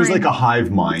was like a hive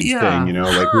mind Yeah. thing,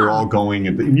 like we were all going,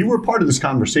 and you were part of this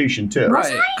conversation too.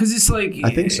 Right, because it's like I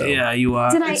think so. Yeah, you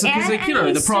are. Did I it's add like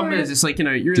any the problem sort is, of- it's like you're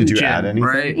in Did the you gym, add anything?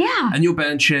 right? Yeah. And you're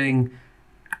benching,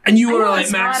 and you I want to know like what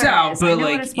a max spotter out, is. I but know what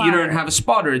a like you spotter don't is. have a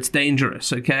spotter. It's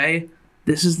dangerous. Okay,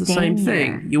 this is the same Danger.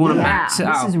 thing. You want to Yeah. max it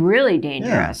out. This is really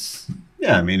dangerous.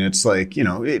 Yeah, I mean, it's like,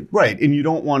 right. And you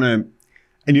don't want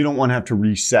to have to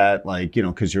reset, like,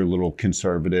 because you're a little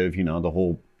conservative, the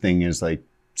whole thing is like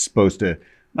supposed to,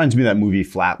 reminds me of that movie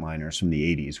Flatliners from the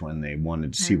 80s when they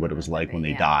wanted to see what it was like when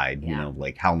they died,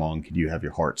 like how long could you have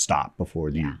your heart stop before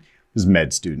it was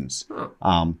med students.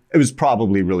 Huh. It was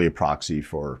probably really a proxy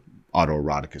for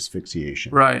autoerotic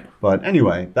asphyxiation. Right. But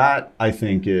anyway, I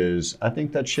think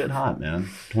that shit hot, man.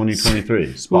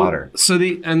 2023 spotter. Well, so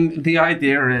the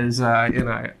idea is,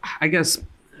 I guess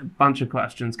a bunch of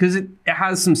questions because it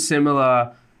has some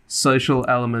similar social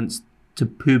elements to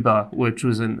Puba, which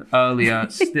was an earlier,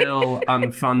 still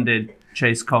unfunded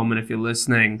Chase Coleman, if you're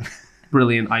listening.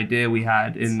 Brilliant idea we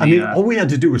had in the... I mean, all we had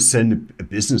to do was send a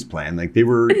business plan. Like they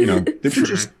were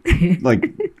just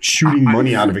like shooting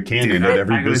money out of a cannon at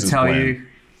every business plan. I gotta tell you,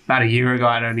 about a year ago,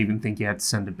 I don't even think you had to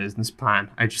send a business plan.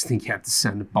 I just think you had to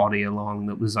send a body along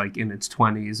that was like in its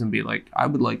 20s and be like, I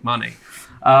would like money.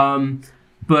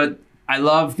 But I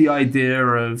love the idea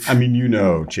of... I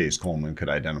mean, Chase Coleman could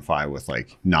identify with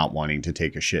like not wanting to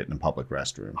take a shit in a public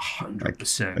restroom.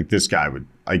 100%. Like this guy would,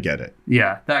 I get it.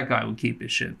 Yeah, that guy would keep his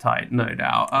shit tight, no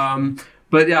doubt.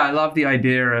 But yeah, I love the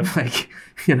idea of like,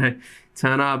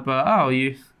 turn up,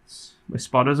 my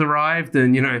spotter's arrived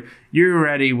and, you're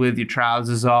ready with your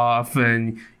trousers off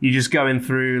and you're just going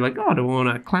through like, do I want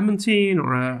a clementine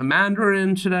or a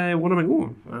mandarin today? What am I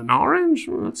going? An orange?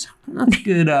 That's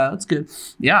good. That's good.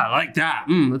 Yeah, I like that.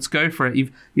 Let's go for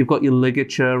it. You've got your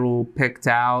ligature all picked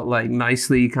out, like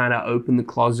nicely kind of open the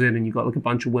closet and you've got like a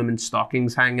bunch of women's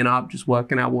stockings hanging up, just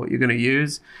working out what you're going to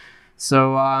use.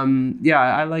 So,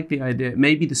 I like the idea.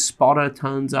 Maybe the spotter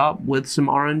turns up with some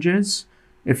oranges.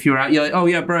 If you're out, you're like, oh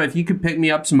yeah, bro, if you could pick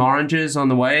me up some oranges on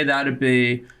the way, that'd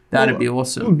be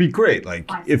awesome. It would be great. Like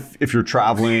if you're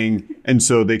traveling and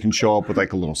so they can show up with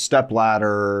like a little step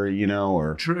ladder,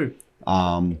 or... True.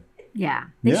 Yeah,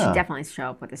 they should definitely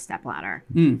show up with a step ladder.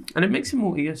 And it makes it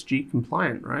more ESG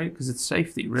compliant, right? Because it's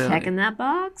safety, really. Checking that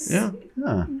box? Yeah.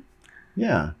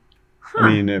 Yeah. Huh.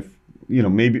 I mean, if,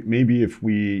 maybe if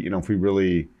we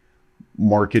really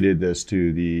marketed this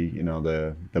to the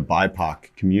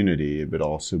BIPOC community, it would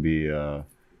also be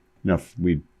if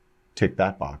we tick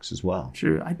that box as well.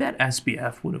 True. I bet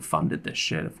SBF would have funded this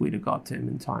shit if we'd have got to him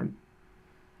in time.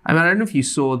 I mean, I don't know if you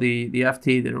saw the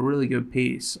FT did a really good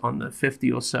piece on the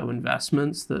 50 or so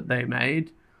investments that they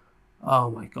made.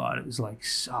 Oh my God, it was like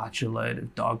such a load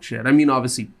of dog shit. I mean,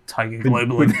 obviously Tiger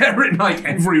Global and they're in like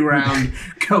every round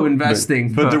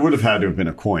co-investing. But there would have had to have been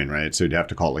a coin, right? So you'd have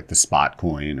to call it like the spot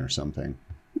coin or something.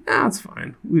 Yeah, that's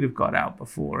fine. We'd have got out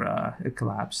before it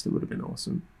collapsed. It would have been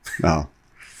awesome. Oh,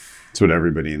 that's what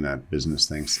everybody in that business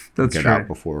thinks. That's Get true. Out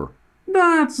before. No,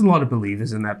 that's a lot of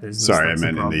believers in that business. Sorry, That's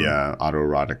I meant in the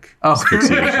autoerotic Oh.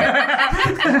 asphyxiation.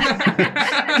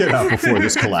 Get out before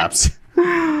this collapse.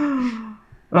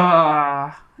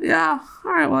 Yeah.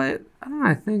 All right. Well, I don't know.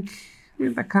 I think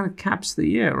that kind of caps the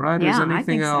year, right? Yeah, Is I anything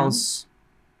think so. else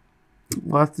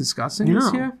worth discussing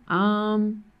this year? I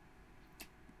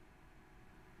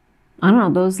don't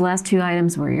know. Those last two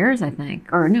items were yours, I think.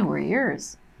 Or no, were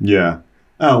yours. Yeah.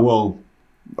 Oh, well,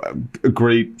 a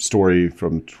great story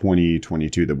from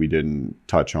 2022 that we didn't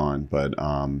touch on, but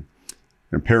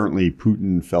apparently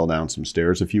Putin fell down some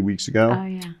stairs a few weeks ago. Oh,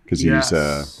 yeah. Because he's,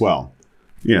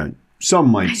 some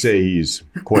might say he's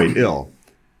quite ill,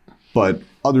 but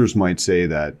others might say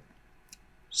that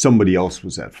somebody else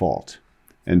was at fault.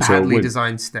 And Badly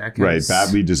designed staircase. Right,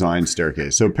 badly designed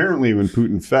staircase. So apparently when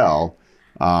Putin fell,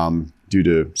 due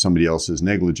to somebody else's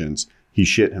negligence, he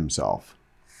shit himself.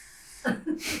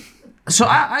 So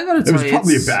I gotta tell you, it was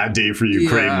probably a bad day for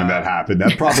Ukraine when that happened.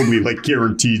 That probably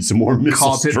guaranteed some more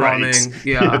missile carpet strikes. bombing.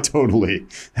 Yeah, totally.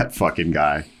 That fucking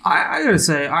guy. I gotta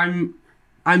say,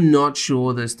 I'm not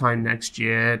sure this time next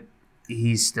year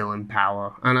he's still in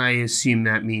power, and I assume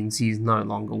that means he's no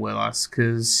longer with us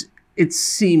because it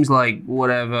seems like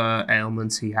whatever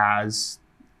ailments he has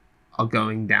are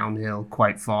going downhill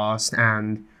quite fast,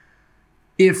 and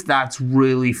if that's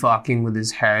really fucking with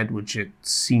his head, which it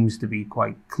seems to be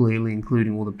quite clearly,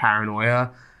 including all the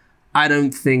paranoia, I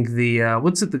don't think the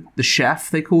chef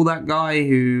they call that guy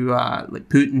who like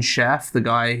Putin's chef, the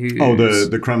guy who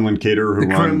the Kremlin caterer who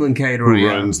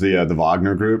runs the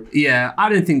Wagner group. Yeah, I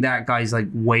don't think that guy's like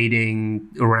waiting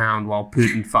around while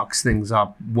Putin fucks things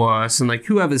up worse, and like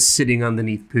whoever's sitting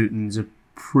underneath Putin's a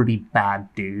pretty bad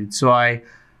dude. So I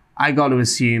got to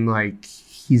assume like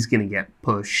he's gonna get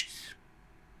pushed.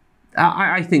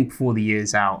 I think before the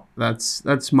year's out.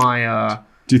 That's my.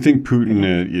 Do you think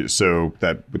Putin? So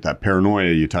that with that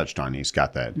paranoia you touched on, he's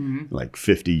got that like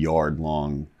 50-yard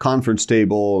long conference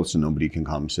table, so nobody can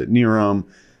come sit near him.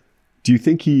 Do you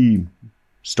think he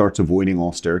starts avoiding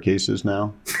all staircases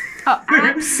now? Oh,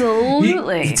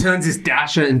 absolutely. He turns his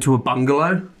dasher into a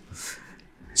bungalow.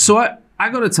 So I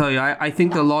got to tell you, I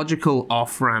think the logical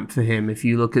off-ramp for him, if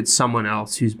you look at someone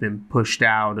else who's been pushed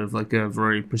out of like a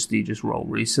very prestigious role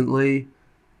recently,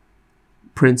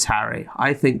 Prince Harry.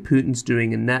 I think Putin's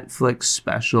doing a Netflix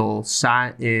special,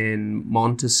 sat in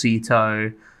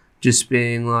Montecito, just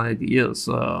being like, yes,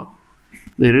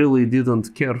 they really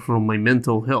didn't care for my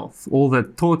mental health. All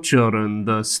that torture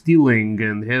and stealing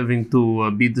and having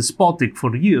to be despotic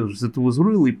for years, it was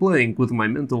really playing with my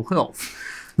mental health.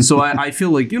 So I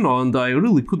feel like, and I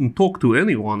really couldn't talk to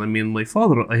anyone. I mean, my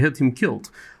father, I had him killed.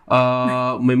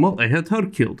 My mom, I had her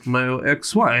killed. My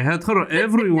ex-wife, I had her.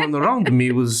 Everyone around me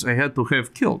I had to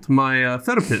have killed. My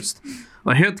therapist,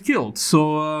 I had killed.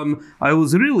 So I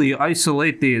was really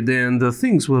isolated, and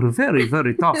things were very,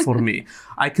 very tough for me.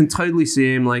 I can totally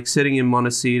see him like sitting in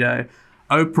Montecito,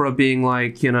 Oprah being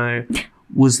like,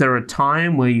 was there a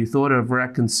time where you thought of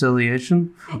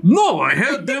reconciliation? No, I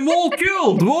had them all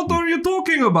killed. What are you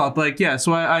talking about?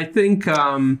 So I think...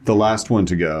 The last one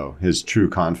to go, his true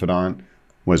confidant,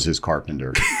 was his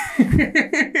carpenter.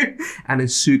 And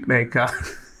his suit maker.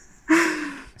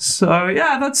 So,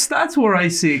 yeah, that's where I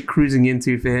see it cruising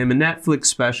into for him. A Netflix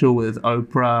special with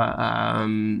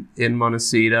Oprah in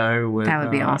Montecito. That would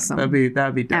be awesome. That'd be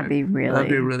dope. That'd be a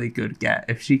really good get.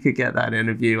 If she could get that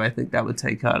interview, I think that would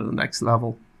take her to the next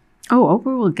level. Oh,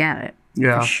 Oprah will get it.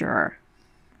 Yeah. For sure.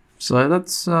 So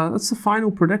that's the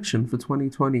final prediction for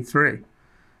 2023.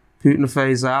 Putin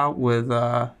phase out with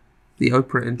the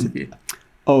Oprah interview.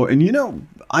 Oh, and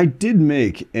I did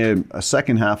make a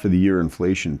second half of the year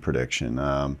inflation prediction.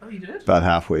 You did? About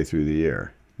halfway through the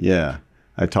year. Yeah.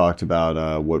 I talked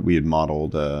about what we had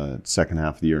modeled second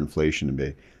half of the year inflation to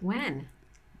be. When?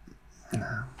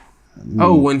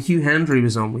 When Hugh Hendry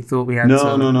was on, we thought we had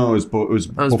No. It was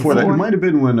before that. It might have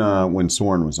been when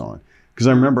Soren was on. Because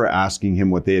I remember asking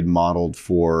him what they had modeled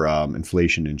for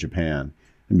inflation in Japan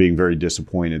and being very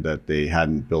disappointed that they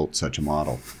hadn't built such a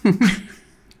model.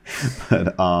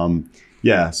 But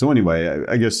so anyway,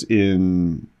 I guess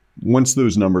once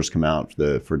those numbers come out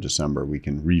for December, we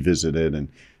can revisit it and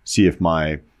see if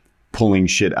my pulling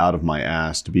shit out of my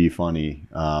ass to be funny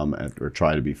or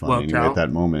try to be funny at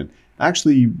that moment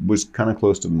actually was kind of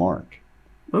close to the mark.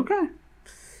 Okay.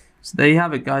 So there you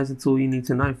have it, guys. That's all you need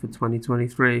to know for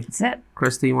 2023. That's it.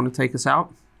 Krista, you want to take us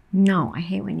out? No, I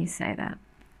hate when you say that.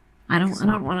 I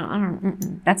don't want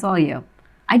to. That's all you.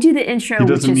 I do the intro, He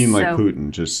doesn't which is mean like so...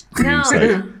 Putin, just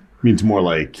No. means more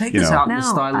like, Take us out in the No,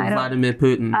 style of Vladimir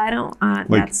Putin. I don't...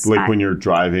 when you're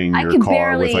driving your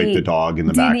car with like the dog in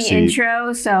the back seat. do the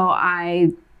intro, so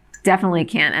I definitely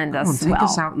can't end us Take well.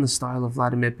 us out in the style of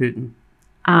Vladimir Putin.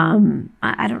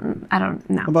 I don't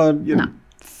know. How about,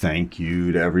 thank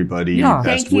you to everybody. Yeah.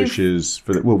 Best Thank you. wishes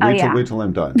for the... Well, wait till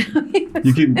I'm done.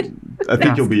 You can... I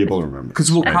think you'll be able to remember.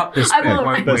 Because we'll cut this bit,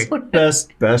 won't we?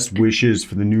 Best wishes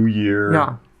for the new year.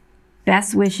 Yeah.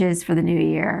 Best wishes for the new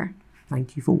year.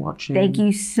 Thank you for watching. Thank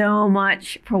you so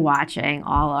much for watching,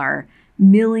 all our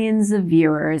millions of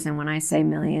viewers. And when I say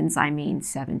millions, I mean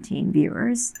 17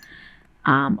 viewers.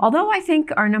 Although I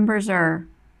think our numbers are...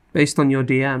 Based on your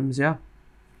DMs, yeah.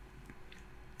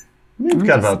 We've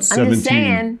got about I'm just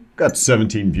saying.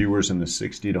 17 viewers in the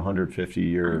 60 to 150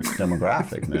 year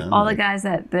demographic, man. All the guys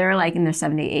they're like in their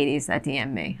 70s, 80s that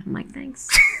DM me. I'm like, thanks.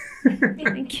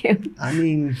 Thank you. I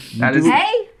mean,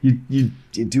 Hey! You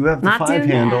do have the Not 5 doing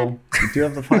handle. You do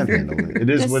have the 5 handle. It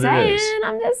is Just what saying, it is.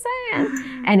 I'm just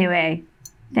saying. Anyway,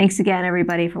 thanks again,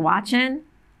 everybody, for watching.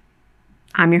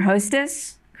 I'm your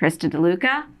hostess, Krista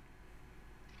DeLuca.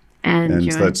 And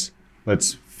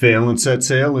let's fail and set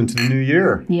sail into the new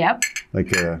year. Yep.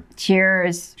 Like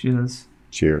Cheers. Cheers.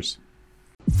 Cheers.